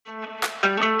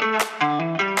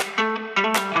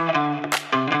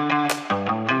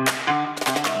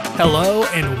Hello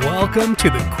and welcome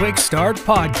to the Quick Start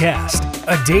Podcast,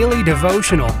 a daily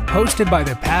devotional hosted by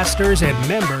the pastors and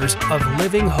members of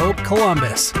Living Hope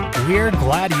Columbus. We're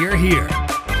glad you're here.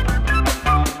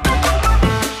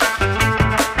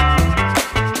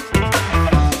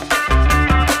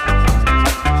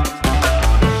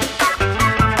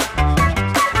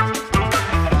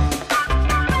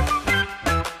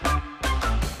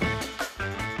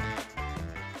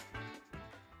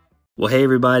 Well, hey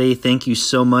everybody, thank you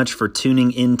so much for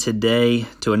tuning in today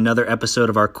to another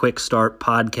episode of our Quick Start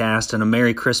Podcast, and a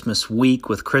Merry Christmas week,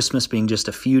 with Christmas being just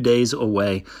a few days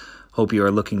away. Hope you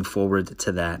are looking forward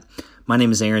to that. My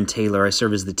name is Aaron Taylor. I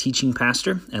serve as the teaching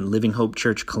pastor at Living Hope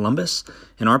Church Columbus,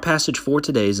 and our passage for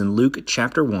today is in Luke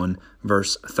chapter 1,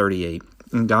 verse 38.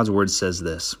 And God's word says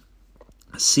this: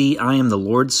 "See, I am the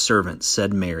Lord's servant,"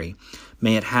 said Mary.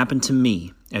 "May it happen to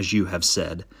me as you have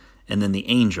said." And then the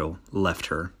angel left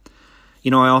her. You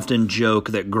know, I often joke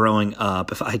that growing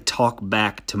up, if I talk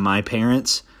back to my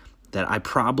parents, that I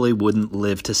probably wouldn't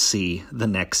live to see the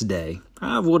next day.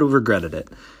 I would have regretted it.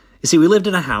 You see, we lived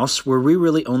in a house where we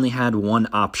really only had one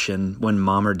option when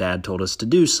mom or dad told us to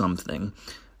do something.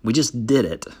 We just did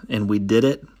it, and we did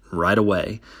it right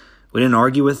away. We didn't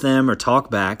argue with them or talk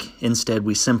back. Instead,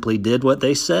 we simply did what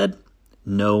they said,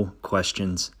 no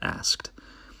questions asked.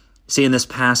 See, in this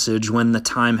passage, when the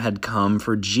time had come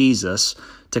for Jesus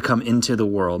to come into the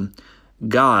world,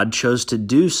 God chose to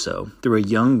do so through a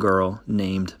young girl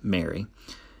named Mary.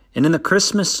 And in the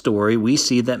Christmas story, we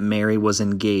see that Mary was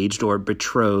engaged or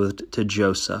betrothed to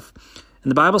Joseph. And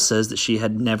the Bible says that she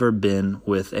had never been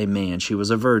with a man. She was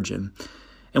a virgin.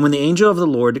 And when the angel of the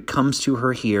Lord comes to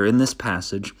her here in this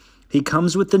passage, he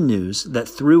comes with the news that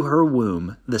through her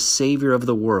womb, the Savior of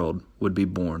the world would be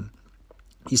born.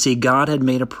 You see, God had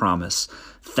made a promise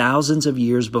thousands of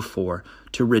years before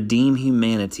to redeem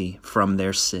humanity from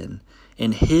their sin.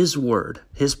 And his word,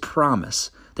 his promise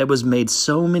that was made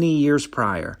so many years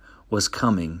prior, was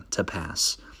coming to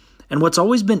pass. And what's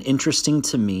always been interesting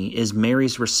to me is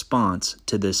Mary's response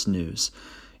to this news.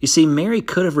 You see, Mary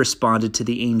could have responded to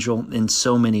the angel in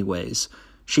so many ways.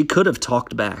 She could have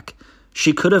talked back.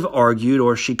 She could have argued,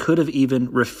 or she could have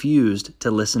even refused to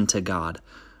listen to God.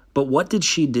 But what did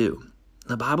she do?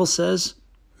 The Bible says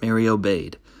Mary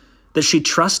obeyed, that she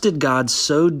trusted God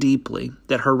so deeply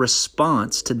that her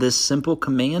response to this simple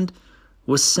command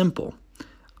was simple.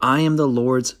 I am the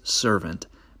Lord's servant.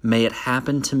 May it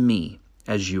happen to me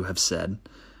as you have said.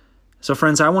 So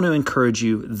friends, I want to encourage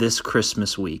you this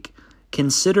Christmas week.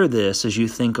 Consider this as you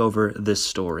think over this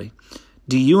story.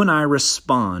 Do you and I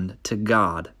respond to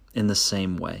God in the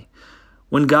same way?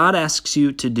 When God asks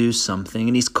you to do something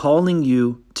and he's calling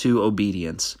you to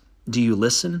obedience, do you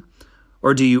listen,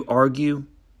 or do you argue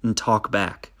and talk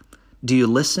back? Do you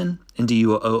listen, and do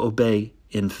you obey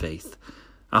in faith?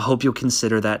 I hope you'll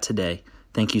consider that today.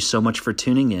 Thank you so much for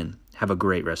tuning in. Have a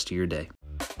great rest of your day.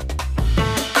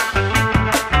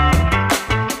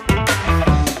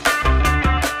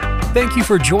 Thank you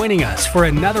for joining us for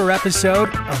another episode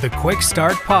of the Quick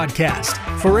Start Podcast.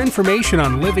 For information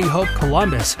on Living Hope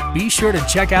Columbus, be sure to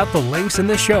check out the links in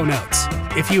the show notes.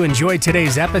 If you enjoyed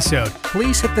today's episode,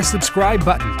 please hit the subscribe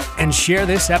button and share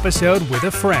this episode with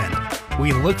a friend.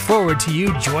 We look forward to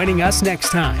you joining us next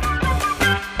time.